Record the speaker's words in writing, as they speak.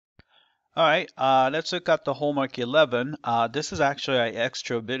All right, let's look at the homework 11. This is actually an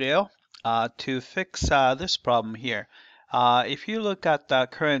extra video to fix this problem here. If you look at the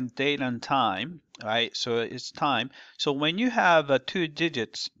current date and time, right, so it's time. So when you have two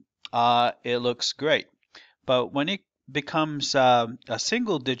digits, it looks great. But when it becomes a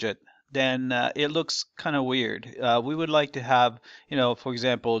single digit, then it looks kind of weird. We would like to have, for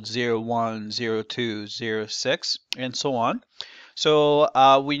example, 01, 02, 06, and so on.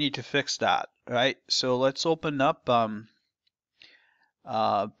 So we need to fix that, right? So let's open up,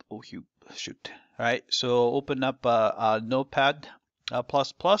 shoot. All right, so open up Notepad++. All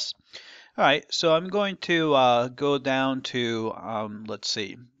right, so I'm going to go down to, let's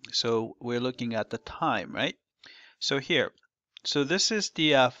see. So we're looking at the time, right? So here, so this is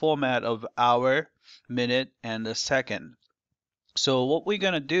the format of hour, minute, and the second. So what we're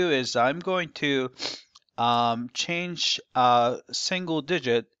going to do is I'm going to change single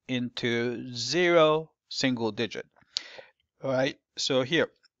digit into zero single digit. All right, so here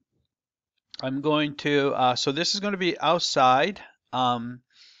I'm going to, so this is going to be outside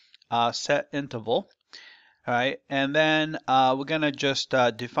set interval. All right, and then we're going to just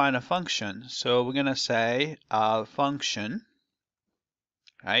define a function. So we're going to say function,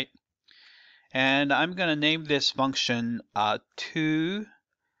 right? And I'm going to name this function two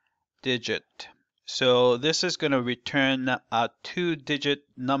digit. So this is going to return two-digit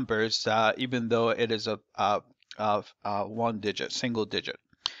numbers, even though it is a one digit, single digit.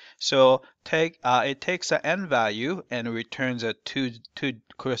 So it takes an n value and returns a two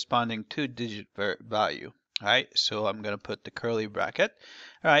corresponding two-digit value. All right, so I'm going to put the curly bracket.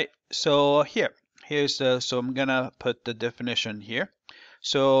 All right, so so I'm going to put the definition here.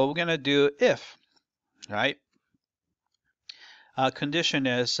 So we're going to do if, right? Condition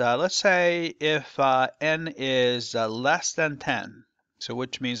is, let's say if n is less than 10, so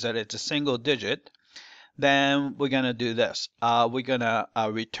which means that it's a single digit, then we're going to do this. We're going to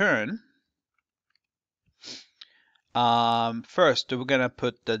return, first we're going to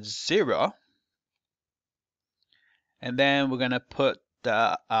put the 0, and then we're going to put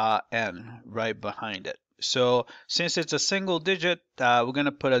the n right behind it. So since it's a single digit, we're going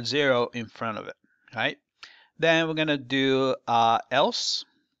to put a 0 in front of it, right? Then we're going to do else,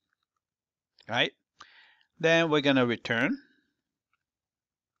 right? Then we're going to return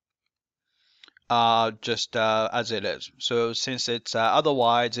just as it is. So since it's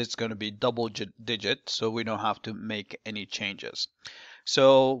otherwise it's going to be double digit, so we don't have to make any changes.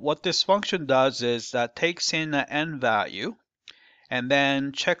 So what this function does is that takes in an n value and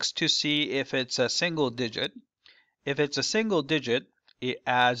then checks to see if it's a single digit. If it's a single digit, it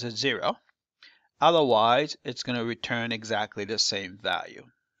adds a 0. Otherwise, it's going to return exactly the same value,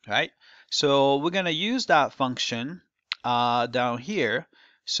 right? So we're going to use that function down here.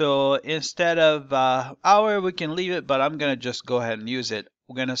 So instead of hour, we can leave it, but I'm going to just go ahead and use it.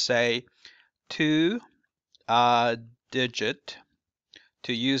 We're going to say two digit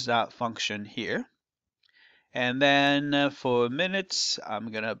to use that function here. And then for minutes, I'm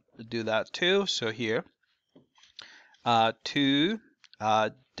going to do that too. So here, two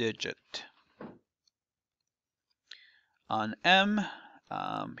digit on M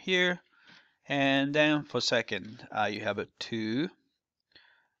here, and then for second you have a two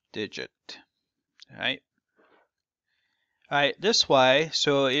digit. All right, this way.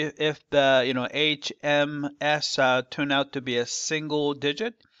 So if the HMS turn out to be a single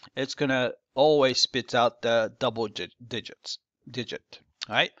digit, it's gonna always spits out the double digit.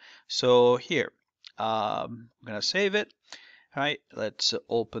 All right, so here I'm gonna save it. All right, let's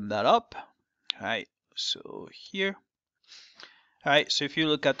open that up. All right, so here. All right, so if you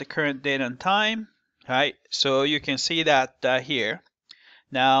look at the current date and time, all right, so you can see that here.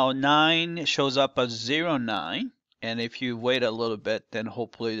 Now 9 shows up as 09, and if you wait a little bit, then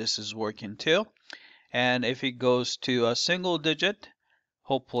hopefully this is working too. And if it goes to a single digit,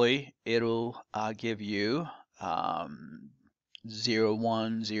 hopefully it'll give you 01,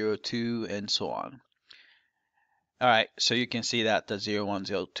 02, and so on. All right, so you can see that the 01,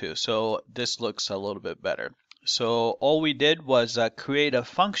 02. So this looks a little bit better. So all we did was create a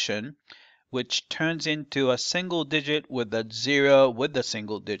function which turns into a single digit with a 0 with the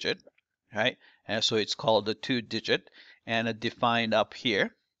single digit, right? And so it's called a two digit and defined up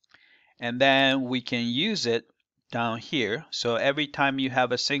here. And then we can use it down here. So every time you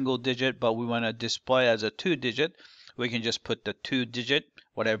have a single digit but we want to display as a two digit, we can just put the two digit,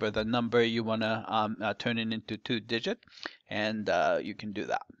 whatever the number you want to turn it into two digit, and you can do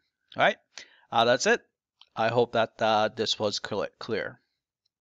that. All right, that's it. I hope that this was clear.